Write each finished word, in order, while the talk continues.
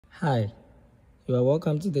Hi, you are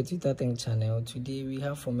welcome to the Twitter Think channel. Today we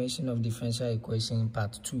have formation of differential equation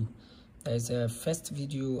part 2. There is a first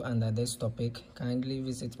video under this topic. Kindly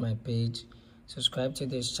visit my page, subscribe to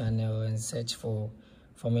this channel and search for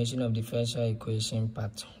formation of differential equation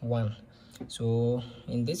part 1. So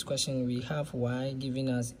in this question we have y giving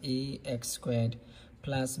us ax squared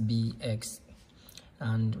plus bx,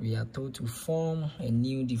 and we are told to form a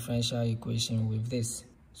new differential equation with this.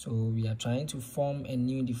 So we are trying to form a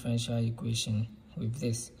new differential equation with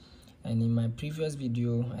this. And in my previous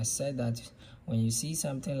video, I said that when you see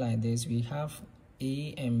something like this, we have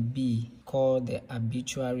a and b called the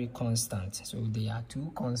arbitrary constant. So they are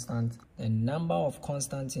two constants. The number of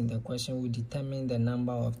constants in the question will determine the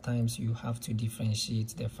number of times you have to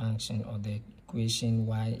differentiate the function or the equation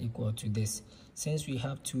y equal to this. Since we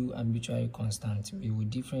have two arbitrary constants, we will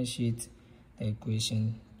differentiate the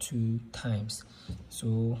equation 2 times.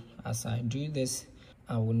 So as I do this,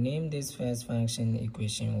 I will name this first function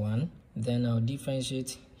equation 1, then I'll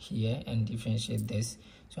differentiate here and differentiate this.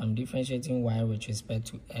 So I'm differentiating y with respect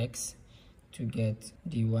to x to get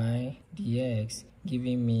dy dx,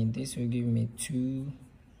 giving me, this will give me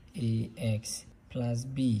 2ax plus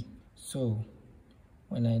b. So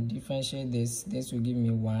when I differentiate this, this will give me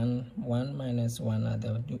 1 minus 1 at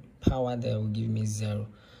the power there will give me 0,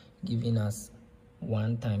 giving us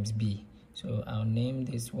 1 times b. So I'll name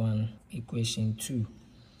this one equation 2.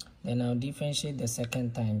 Then I'll differentiate the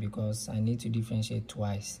second time because I need to differentiate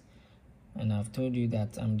twice. And I've told you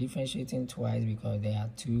that I'm differentiating twice because there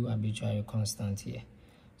are two arbitrary constants here.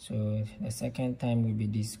 So the second time will be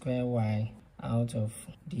d square y out of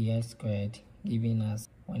dx squared, giving us,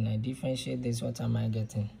 when I differentiate this, what am I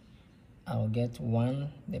getting? I'll get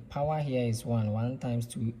 1, the power here is 1. 1 times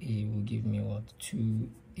 2a will give me what?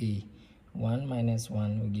 2a. 1 minus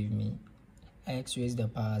 1 will give me x raised to the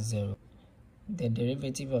power 0. The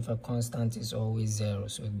derivative of a constant is always 0,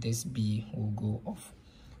 so this b will go off.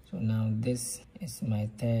 So now this is my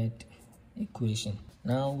third equation.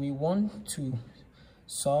 Now we want to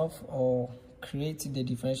solve or create the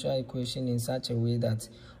differential equation in such a way that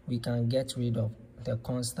we can get rid of the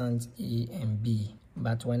constants a and b.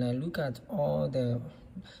 But when I look at all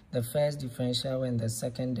the first differential and the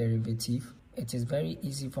second derivative, it is very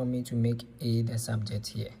easy for me to make a the subject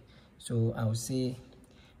here. So I'll say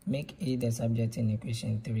make a the subject in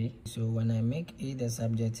equation 3. So when I make a the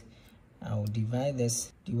subject, I'll divide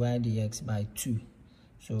this dy dx by 2.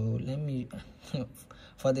 So let me,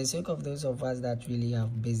 for the sake of those of us that really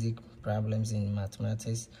have basic problems in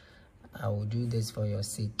mathematics, I will do this for your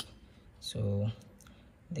sake. So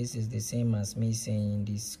this is the same as me saying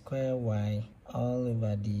the square y all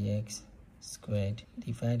over dx squared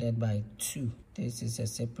divided by 2. This is a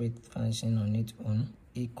separate function on its own,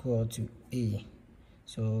 equal to a.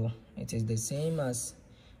 So it is the same as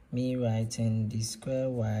me writing the square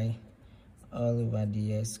y all over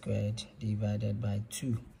dx squared divided by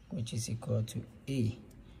 2, which is equal to a.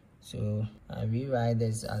 So I rewrite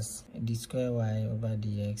this as the square y over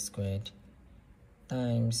dx squared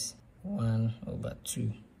times 1 over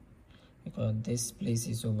 2, because this place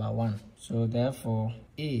is over 1. So therefore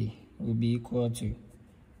a will be equal to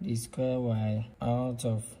the square y out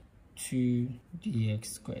of 2 dx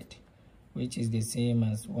squared, which is the same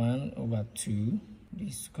as 1 over 2 the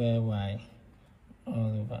square y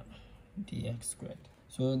all over dx squared.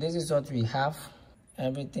 So this is what we have,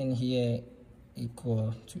 everything here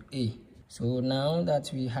equal to a. So now that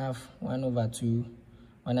we have 1 over 2,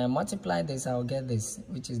 when I multiply this, I'll get this,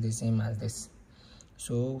 which is the same as this.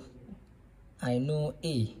 So I know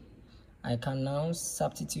a. I can now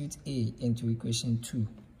substitute a into equation 2.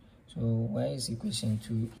 So where is equation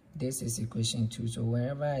 2? This is equation 2. So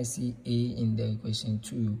wherever I see a in the equation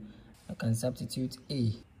 2, I can substitute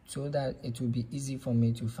a so that it will be easy for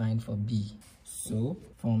me to find for b. So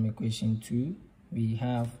from equation 2, we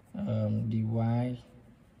have dy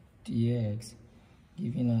dx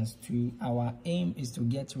giving us 2. Our aim is to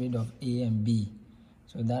get rid of a and b.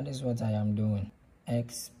 So that is what I am doing.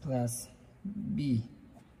 X plus b.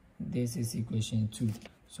 This is equation 2.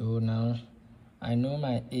 So now I know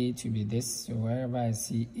my a to be this. So wherever I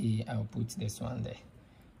see a, I'll put this one there.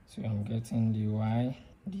 So I'm getting dy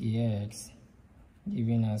dx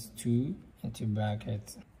giving us 2 into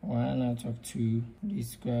bracket 1 out of 2 d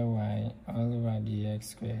square y all over dx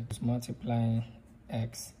squared. It's multiplying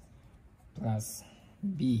x plus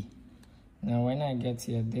b. Now when I get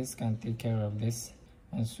here, this can take care of this,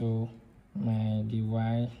 and so my dy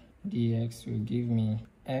dx will give me,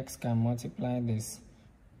 x can multiply this,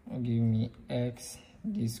 will give me x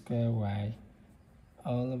d square y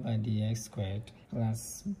all over dx squared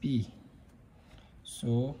plus b.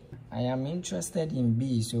 So I am interested in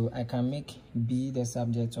b, so I can make b the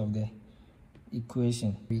subject of the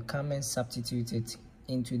equation. We come and substitute it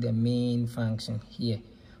into the main function here.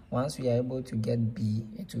 Once we are able to get b,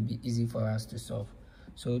 it will be easy for us to solve.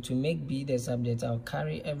 So to make b the subject, I'll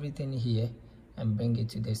carry everything here and bring it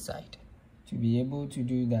to this side. To be able to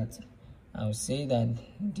do that, I'll say that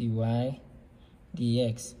dy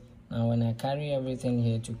dx. Now when I carry everything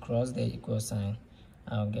here to cross the equal sign,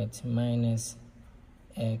 I'll get minus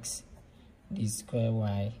x d square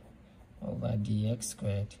y over dx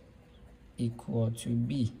squared equal to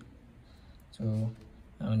b. So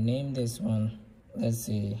I'll name this one, let's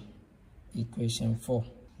say, equation 4.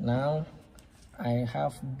 Now I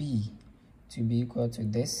have b to be equal to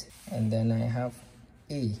this, and then I have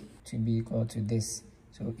a to be equal to this.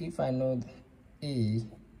 So if I know a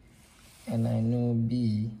and I know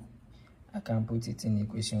b, I can put it in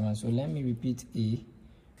equation 1. So let me repeat a.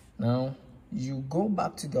 Now you go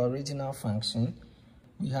back to the original function.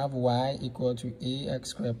 We have y equal to ax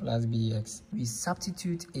squared plus bx. We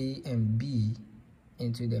substitute a and b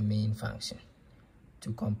into the main function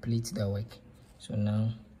to complete the work. So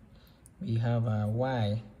now we have our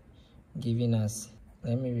y giving us,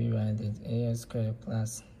 let me rewrite it, ax squared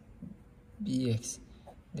plus bx.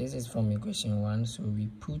 This is from equation 1, so we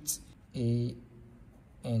put a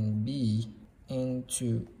and b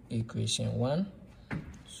into equation 1.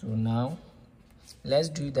 So now let's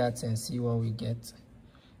do that and see what we get.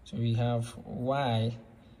 So we have y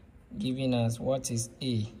giving us, what is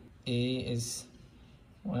a? A is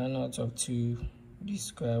 1 out of 2 d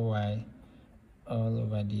square y all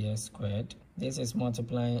over dx squared. This is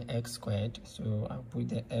multiplying x squared, so I'll put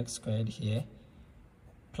the x squared here,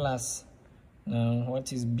 plus, now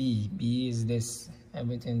what is b? B is this,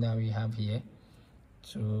 everything that we have here.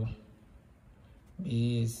 So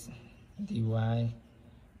b is dy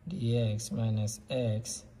dx minus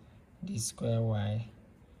x d square y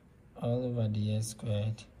all over dx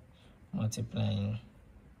squared multiplying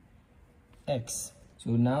x.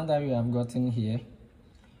 So now that we have gotten here,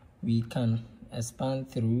 we can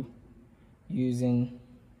expand through using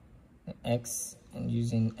the x and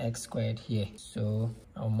using x squared here. So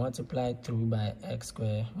I'll multiply through by x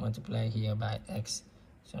squared, multiply here by x.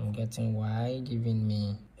 So I'm getting y giving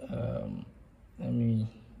me, let me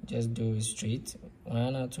just do it straight,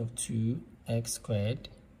 1 out of 2 x squared,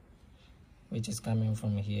 which is coming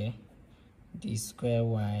from here, d square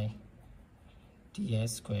y dx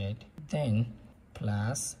squared, then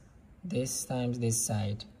plus this times this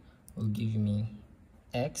side will give me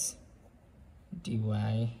x dy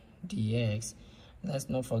dx. Let's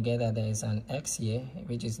not forget that there is an x here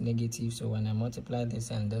which is negative, so when I multiply this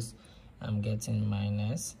and this, I'm getting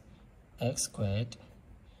minus x squared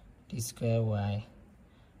d square y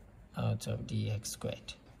out of dx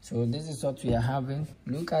squared. So this is what we are having.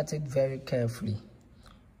 Look at it very carefully.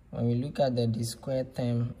 When we look at the d squared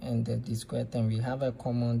term and the d squared term, we have a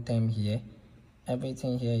common term here.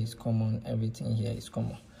 Everything here is common, everything here is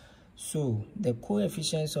common. So the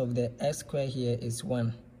coefficients of the x squared here is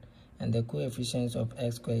 1, and the coefficients of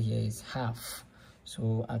x squared here is half.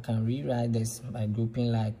 So I can rewrite this by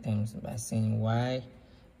grouping like terms by saying y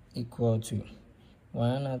equal to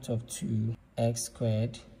 1 out of 2 x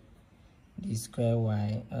squared d square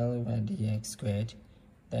y all over dx squared.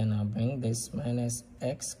 Then I'll bring this minus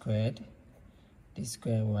x squared d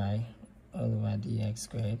square y all over dx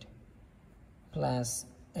squared plus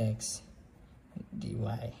x dy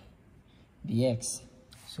dx.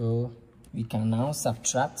 So we can now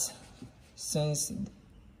subtract, since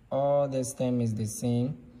all this term is the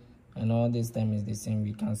same and all this term is the same,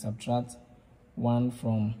 we can subtract 1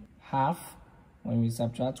 from half. When we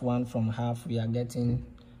subtract 1 from half, we are getting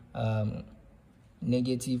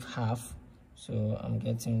negative half. So I'm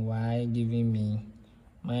getting y giving me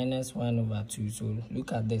minus 1 over 2. So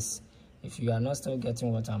look at this. If you are not still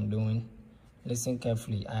getting what I'm doing, listen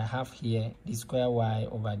carefully. I have here the square y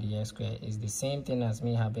over dx square is the same thing as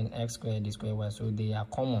me having x squared d square y, so they are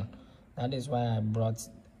common. That is why I brought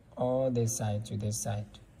all this side to this side.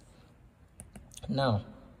 Now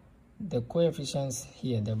the coefficients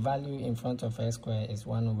here, the value in front of x squared is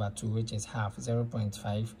 1 over 2, which is half,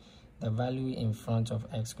 0.5. The value in front of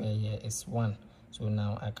x squared here is 1. So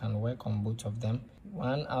now I can work on both of them.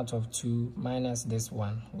 1 out of 2 minus this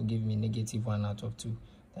 1 will give me negative 1 out of 2.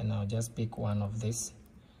 Then I'll just pick one of this,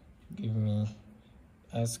 give me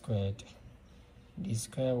x squared d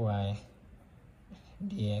square y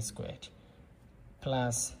dx squared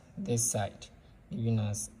plus this side giving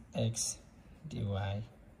us x dy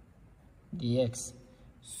dx.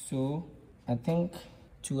 So I think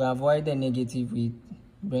to avoid the negative, we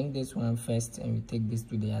bring this one first and we take this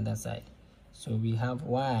to the other side. So we have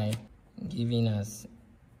y giving us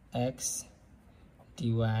x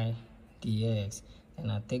dy dx,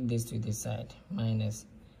 and I take this to this side, minus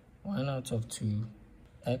 1 out of 2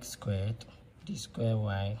 x squared d square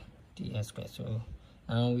y dx squared. So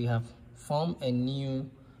now we have formed a new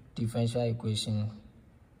differential equation,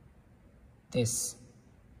 this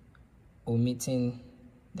omitting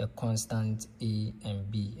the constant a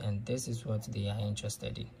and b, and this is what they are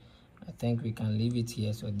interested in. I think we can leave it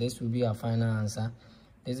here. So this will be our final answer.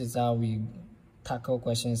 This is how we tackle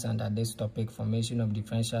questions under this topic, formation of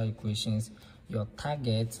differential equations. Your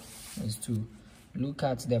target is to look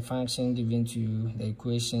at the function given to you, the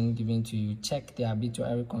equation given to you, check the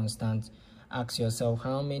arbitrary constant, ask yourself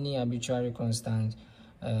how many arbitrary constants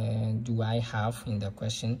do I have in the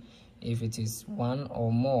question. If it is one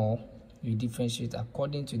or more, you differentiate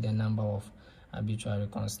according to the number of arbitrary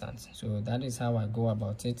constants. So that is how I go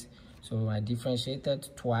about it. So I differentiated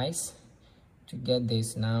twice to get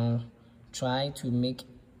this. Now try to make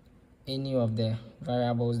any of the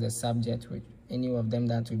variables the subject, with any of them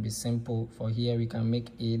that will be simple. For here we can make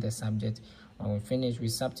a the subject. When we finish, we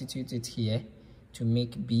substitute it here to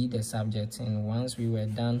make b the subject, and once we were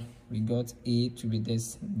done, we got a to be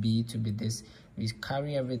this, b to be this. We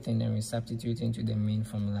carry everything and we substitute into the main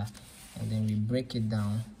formula, and then we break it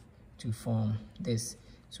down to form this.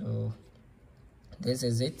 So this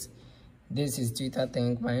is it. This is Twitter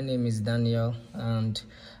Think. My name is Daniel, and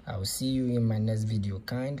I will see you in my next video.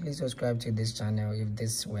 Kindly subscribe to this channel if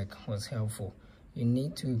this work was helpful. You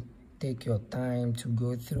need to take your time to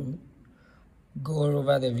go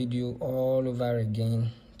over the video all over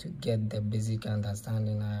again to get the basic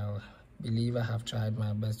understanding. I believe I have tried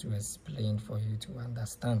my best to explain for you to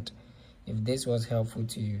understand. If this was helpful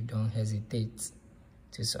to you, don't hesitate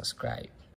to subscribe.